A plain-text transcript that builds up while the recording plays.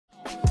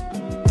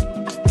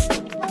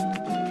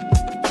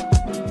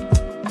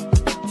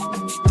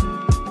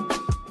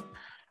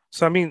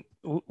So, I mean,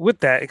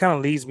 with that, it kind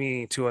of leads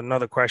me to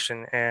another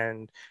question.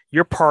 And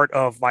you're part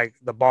of like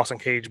the Boston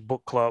Cage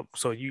Book Club.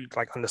 So you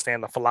like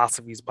understand the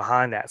philosophies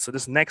behind that. So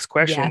this next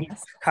question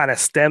Yes. kind of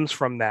stems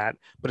from that,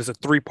 but it's a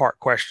three-part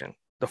question.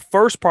 The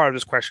first part of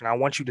this question, I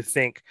want you to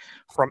think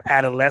from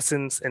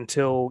adolescence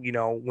until,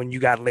 when you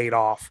got laid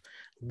off,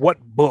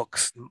 what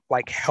books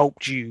like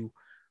helped you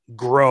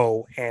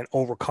grow and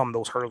overcome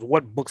those hurdles?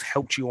 What books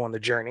helped you on the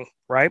journey,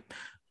 right?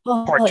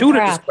 Part Holy two to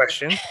this crap.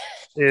 question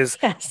is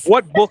Yes.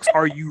 what books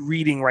are you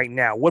reading right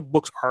now? What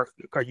books are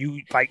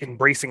you like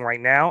embracing right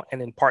now? And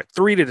then part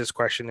three to this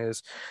question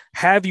is,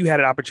 have you had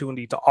an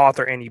opportunity to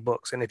author any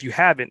books? And if you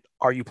haven't,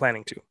 are you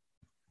planning to?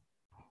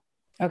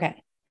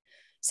 Okay.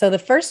 So the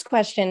first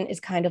question is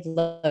kind of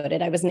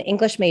loaded. I was an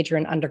English major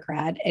in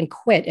undergrad and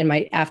quit in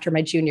my after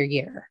my junior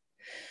year.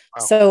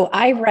 Wow. So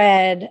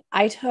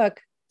I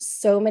took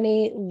so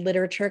many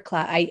literature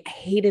class. I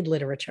hated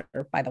literature,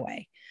 by the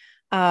way.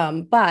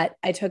 But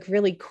I took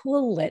really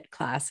cool lit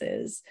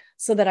classes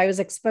so that I was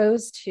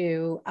exposed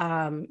to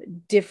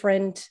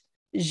different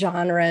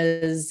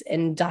genres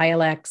and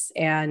dialects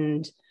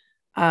and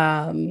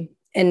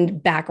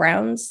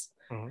backgrounds.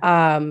 Mhm.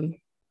 Um,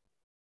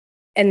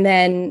 and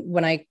then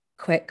when I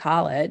quit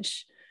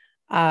college,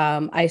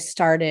 I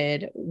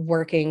started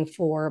working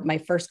for my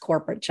first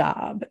corporate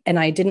job. And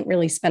I didn't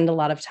really spend a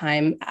lot of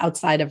time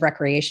outside of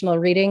recreational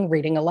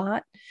reading a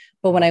lot.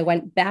 But when I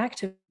went back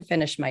to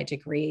finish my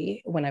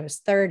degree when I was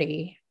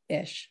 30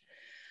 ish,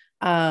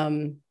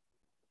 um,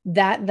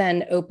 that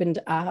then opened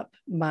up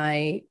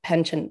my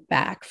penchant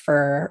back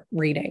for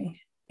reading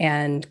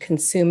and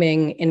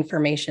consuming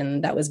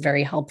information that was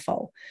very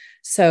helpful.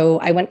 So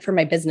I went for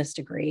my business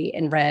degree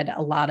and read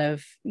a lot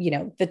of,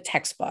 the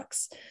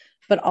textbooks,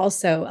 but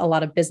also a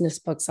lot of business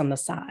books on the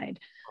side.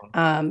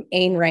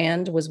 Ayn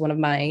Rand was one of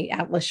my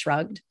Atlas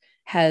Shrugged,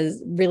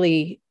 has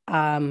really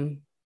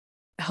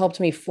helped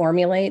me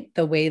formulate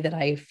the way that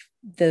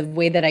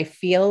I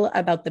feel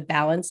about the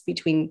balance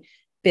between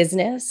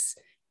business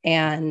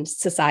and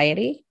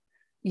society,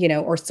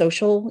 or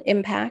social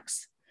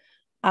impacts.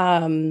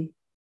 Um,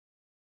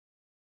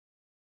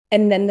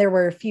 and then there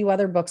were a few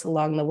other books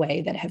along the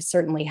way that have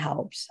certainly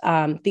helped.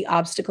 The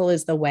Obstacle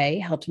is the Way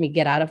helped me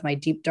get out of my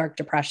deep, dark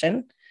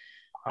depression.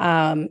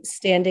 Wow.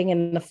 Standing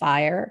in the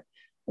Fire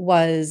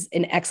was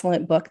an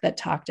excellent book that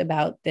talked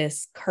about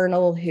this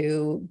colonel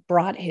who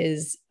brought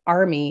his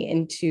army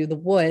into the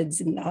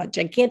woods and a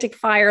gigantic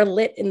fire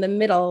lit in the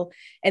middle,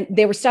 and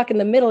they were stuck in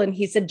the middle. And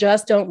he said,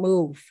 just don't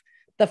move.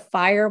 The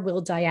fire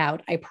will die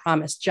out. I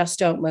promise. Just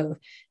don't move.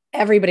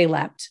 Everybody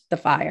leapt the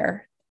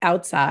fire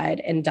outside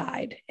and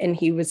died. And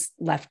he was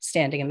left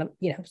standing in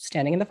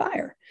the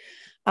fire.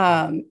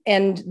 And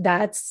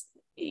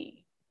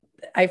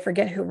I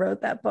forget who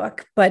wrote that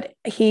book, but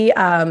he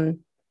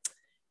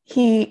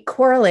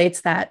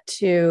correlates that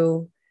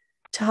to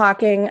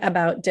talking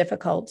about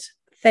difficult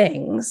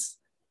things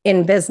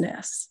in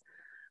business.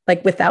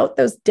 Like without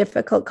those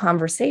difficult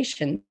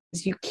conversations,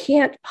 you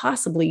can't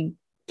possibly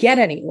get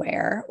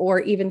anywhere or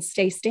even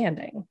stay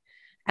standing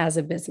as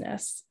a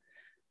business.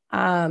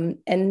 And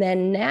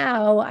then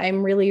now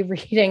I'm really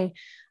reading,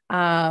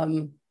 I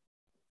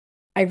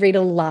read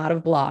a lot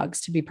of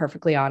blogs, to be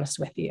perfectly honest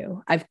with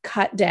you. I've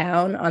cut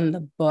down on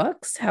the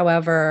books.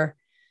 However,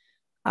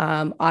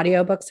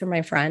 audiobooks are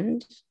my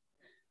friend.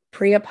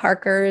 Priya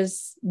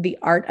Parker's The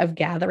Art of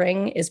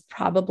Gathering is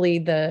probably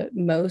the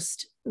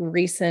most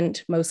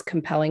recent, most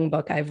compelling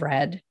book I've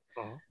read.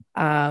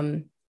 Mhm.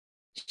 Um,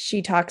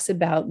 she talks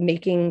about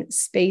making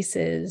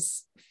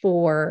spaces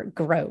for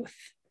growth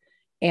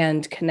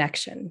and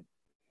connection.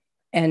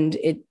 And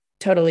it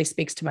totally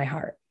speaks to my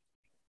heart.